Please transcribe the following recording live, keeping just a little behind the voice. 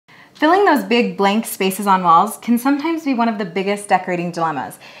Filling those big blank spaces on walls can sometimes be one of the biggest decorating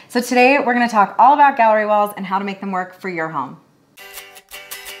dilemmas. So today we're going to talk all about gallery walls and how to make them work for your home.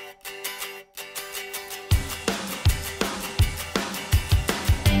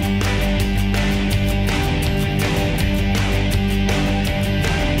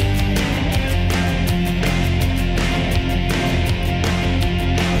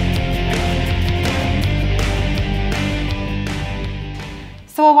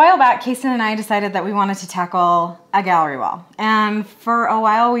 So a while back, Kason and I decided that we wanted to tackle a gallery wall. And for a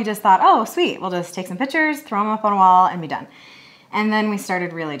while we just thought, oh sweet, we'll just take some pictures, throw them up on a wall and be done. And then we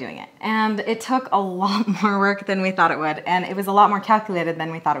started really doing it. And it took a lot more work than we thought it would. And it was a lot more calculated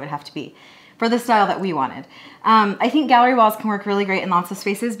than we thought it would have to be for the style that we wanted. I think gallery walls can work really great in lots of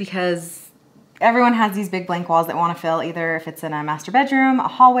spaces because everyone has these big blank walls that want to fill, either if it's in a master bedroom, a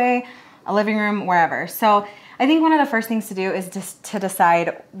hallway, a living room, wherever. So I think one of the first things to do is just to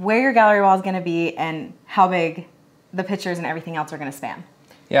decide where your gallery wall is going to be and how big the pictures and everything else are going to span.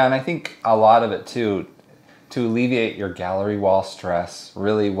 Yeah, and I think a lot of it too, to alleviate your gallery wall stress,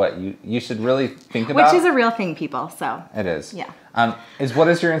 really what you should really think about. Which is a real thing, people, so. It is. Yeah. Is what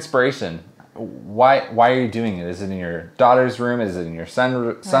is your inspiration? Why are you doing it? Is it in your daughter's room? Is it in your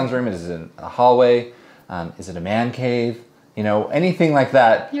son's room? Is it in a hallway? Is it a man cave? You know, anything like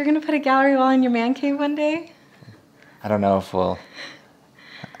that. You're going to put a gallery wall in your man cave one day? I don't know if I'll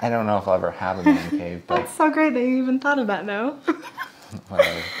ever have a man cave, but That's so great that you even thought of that, though.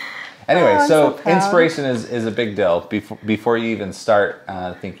 whatever. Anyway, I'm so so proud. inspiration is a big deal before you even start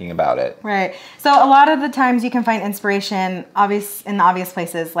thinking about it. Right. So a lot of the times you can find inspiration in the obvious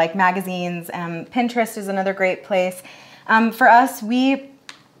places like magazines. Pinterest is another great place. For us, we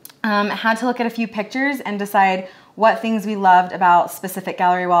had to look at a few pictures and decide what things we loved about specific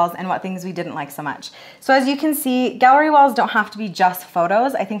gallery walls and what things we didn't like so much. So as you can see, gallery walls don't have to be just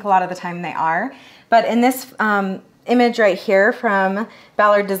photos. I think a lot of the time they are. But in this image right here from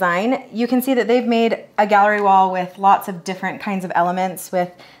Ballard Design, you can see that they've made a gallery wall with lots of different kinds of elements with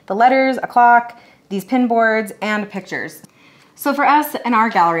the letters, a clock, these pin boards, and pictures. So for us in our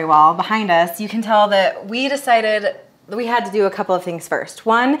gallery wall behind us, you can tell that we decided that we had to do a couple of things first.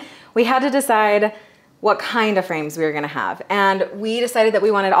 One, we had to decide what kind of frames we were gonna have. And we decided that we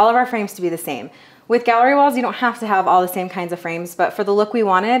wanted all of our frames to be the same. With gallery walls, you don't have to have all the same kinds of frames, but for the look we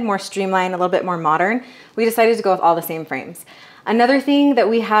wanted, more streamlined, a little bit more modern, we decided to go with all the same frames. Another thing that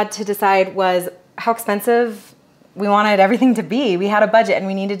we had to decide was how expensive we wanted everything to be. We had a budget and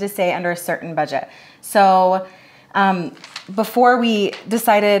we needed to stay under a certain budget. So before we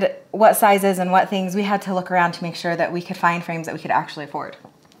decided what sizes and what things, we had to look around to make sure that we could find frames that we could actually afford.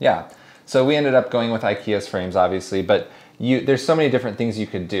 Yeah. So we ended up going with IKEA's frames, obviously, but there's so many different things you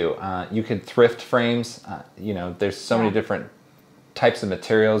could do. You could thrift frames. You know, there's so many different types of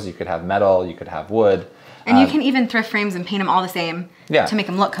materials. You could have metal, you could have wood. And you can even thrift frames and paint them all the same to make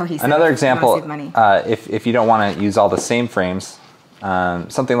them look cohesive. Another example, if you don't want to use all the same frames,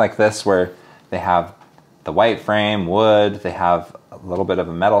 something like this where they have the white frame, wood, they have a little bit of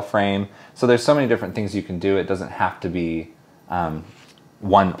a metal frame. So there's so many different things you can do. It doesn't have to be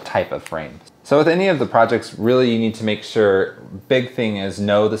one type of frame. So with any of the projects, really you need to make sure, big thing is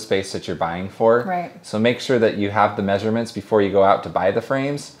know the space that you're buying for. Right. So make sure that you have the measurements before you go out to buy the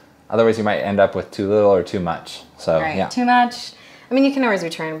frames. Otherwise you might end up with too little or too much. So yeah. Too much. I mean, you can always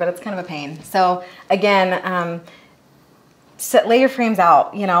return, but it's kind of a pain. So again, lay your frames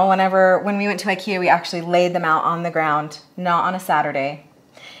out. You know, when we went to IKEA, we actually laid them out on the ground, not on a Saturday.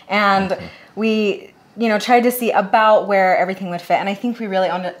 And we tried to see about where everything would fit. And I think we really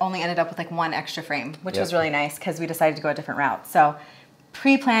only ended up with like one extra frame, which was really nice because we decided to go a different route. So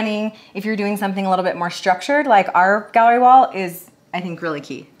pre-planning, if you're doing something a little bit more structured, like our gallery wall, is, I think, really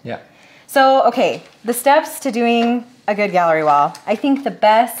key. Yeah. So, okay, the steps to doing a good gallery wall. I think the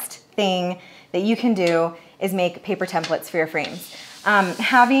best thing that you can do is make paper templates for your frames.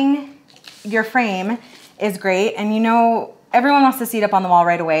 Having your frame is great, and everyone wants to see it up on the wall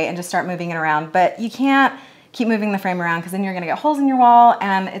right away and just start moving it around, but you can't keep moving the frame around because then you're gonna get holes in your wall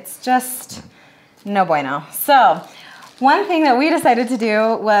and it's just no bueno. So one thing that we decided to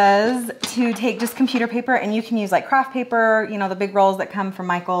do was to take just computer paper, and you can use like craft paper, the big rolls that come from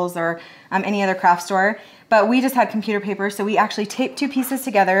Michael's or any other craft store, but we just had computer paper, so we actually taped two pieces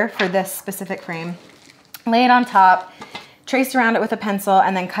together for this specific frame, lay it on top, traced around it with a pencil,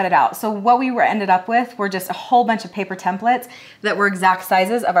 and then cut it out. So what we ended up with were just a whole bunch of paper templates that were exact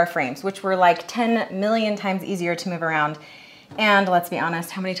sizes of our frames, which were like 10 million times easier to move around. And let's be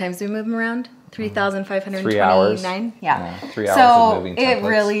honest, how many times do we move them around? 3,529? 3 hours. Yeah. 3 hours of moving templates. It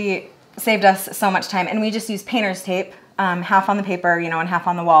really saved us so much time. And we just used painter's tape half on the paper, you know, and half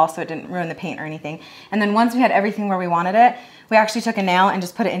on the wall so it didn't ruin the paint or anything. And then once we had everything where we wanted it, we actually took a nail and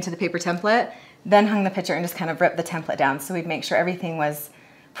just put it into the paper template, then hung the picture and just kind of ripped the template down. So we'd make sure everything was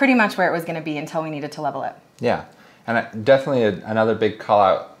pretty much where it was going to be until we needed to level it. Yeah, and definitely another big call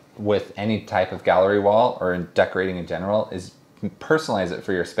out with any type of gallery wall or decorating in general is personalize it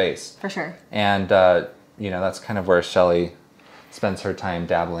for your space. For sure. And you know, that's kind of where Shelly spends her time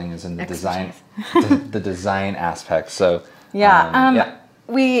dabbling, is in the design, the design aspect. So yeah,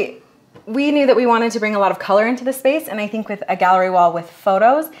 we knew that we wanted to bring a lot of color into the space, and I think with a gallery wall with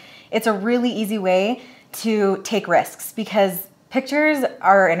photos, it's a really easy way to take risks because pictures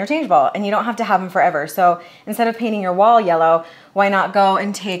are interchangeable and you don't have to have them forever. So instead of painting your wall yellow, why not go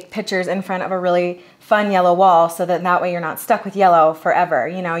and take pictures in front of a really fun yellow wall so that way you're not stuck with yellow forever.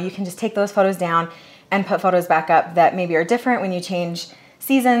 You know, you can just take those photos down and put photos back up that maybe are different when you change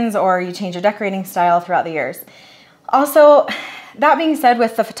seasons or you change your decorating style throughout the years. Also, that being said,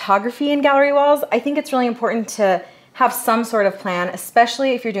 with the photography in gallery walls, I think it's really important to have some sort of plan,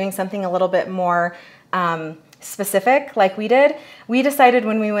 especially if you're doing something a little bit more specific like we did. We decided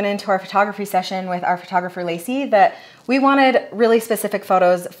when we went into our photography session with our photographer Lacey that we wanted really specific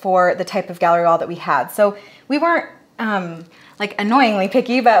photos for the type of gallery wall that we had. So we weren't like annoyingly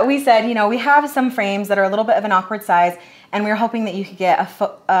picky, but we said, you know, we have some frames that are a little bit of an awkward size and we were hoping that you could get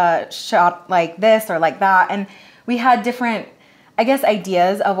a shot like this or like that. And we had different, I guess,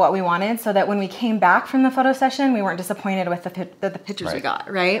 ideas of what we wanted so that when we came back from the photo session, we weren't disappointed with the pictures we got,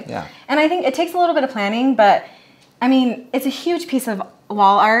 right? Yeah. And I think it takes a little bit of planning, but I mean, it's a huge piece of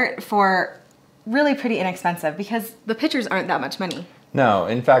wall art for really pretty inexpensive because the pictures aren't that much money. No,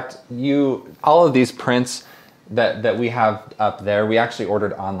 in fact, all of these prints that we have up there, we actually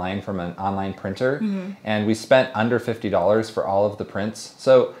ordered online from an online printer, and we spent under $50 for all of the prints.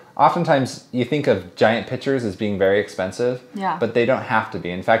 So oftentimes you think of giant pictures as being very expensive, but they don't have to be.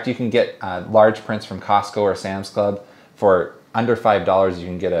 In fact, you can get large prints from Costco or Sam's Club for under $5. You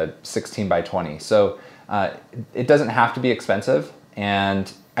can get a 16 by 20. So it doesn't have to be expensive. And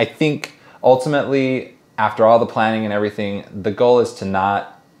I think ultimately, after all the planning and everything, the goal is to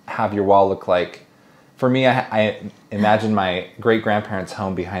not have your wall look like, for me, I imagine my great-grandparents'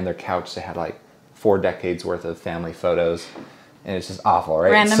 home behind their couch. They had like 4 decades worth of family photos. And it's just awful,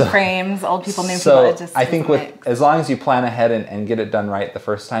 right? Random frames, old people, new people. It just I think as long as you plan ahead and get it done right the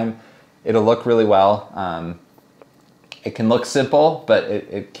first time, it'll look really well. It can look simple, but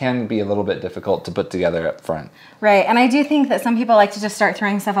it can be a little bit difficult to put together up front. Right, and I do think that some people like to just start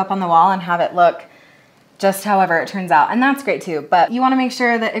throwing stuff up on the wall and have it look just however it turns out, and that's great too, but you want to make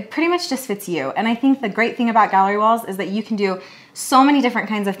sure that it pretty much just fits you. And I think the great thing about gallery walls is that you can do so many different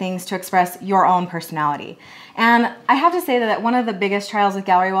kinds of things to express your own personality. And I have to say that one of the biggest trials with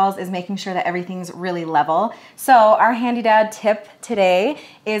gallery walls is making sure that everything's really level. So our Handy Dad tip today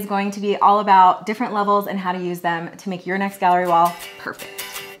is going to be all about different levels and how to use them to make your next gallery wall perfect.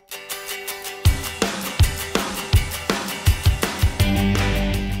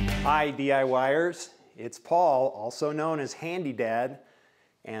 Hi DIYers, it's Paul, also known as Handy Dad,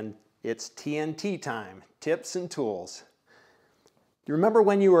 and it's TNT time, tips and tools. You remember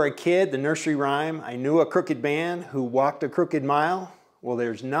when you were a kid, the nursery rhyme, I knew a crooked man who walked a crooked mile? Well,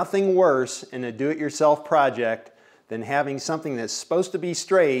 there's nothing worse in a do-it-yourself project than having something that's supposed to be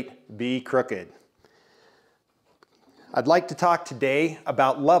straight be crooked. I'd like to talk today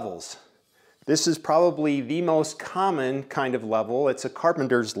about levels. This is probably the most common kind of level. It's a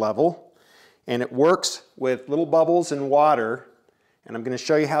carpenter's level, and it works with little bubbles and water, and I'm going to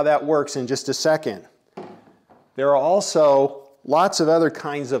show you how that works in just a second. There are also lots of other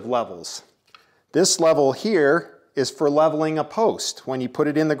kinds of levels. This level here is for leveling a post when you put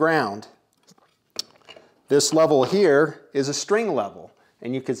it in the ground. This level here is a string level,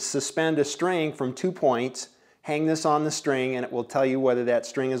 and you could suspend a string from 2 points, hang this on the string, and it will tell you whether that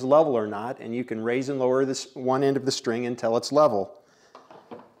string is level or not, and you can raise and lower this one end of the string until it's level.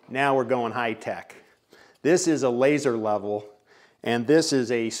 Now we're going high tech. This is a laser level, and this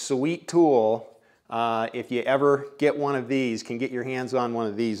is a sweet tool. If you ever get one of these, can get your hands on one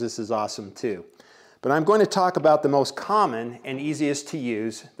of these, this is awesome too. But I'm going to talk about the most common and easiest to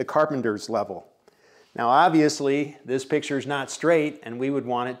use, the carpenter's level. Now obviously, this picture is not straight, and we would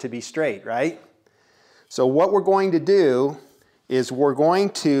want it to be straight, right? So what we're going to do is we're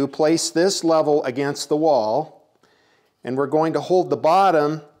going to place this level against the wall, and we're going to hold the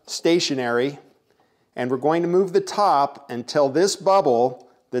bottom stationary, and we're going to move the top until this bubble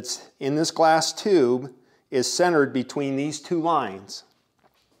that's in this glass tube is centered between these 2 lines.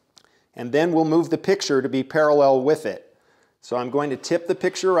 And then we'll move the picture to be parallel with it. So I'm going to tip the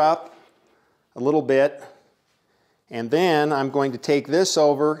picture up a little bit, And then I'm going to take this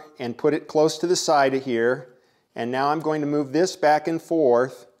over and put it close to the side of here. And now I'm going to move this back and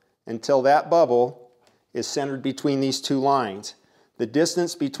forth until that bubble is centered between these two lines. The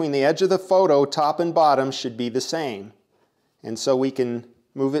distance between the edge of the photo, top and bottom, should be the same. And so we can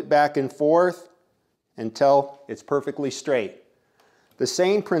move it back and forth until it's perfectly straight. The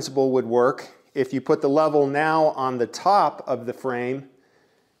same principle would work if you put the level now on the top of the frame.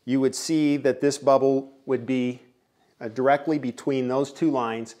 You would see that this bubble would be directly between those two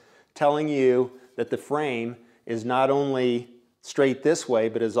lines, telling you that the frame is not only straight this way,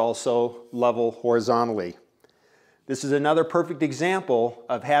 but is also level horizontally. This is another perfect example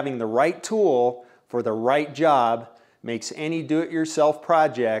of having the right tool for the right job makes any do-it-yourself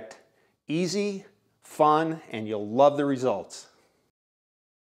project easy, fun, and you'll love the results.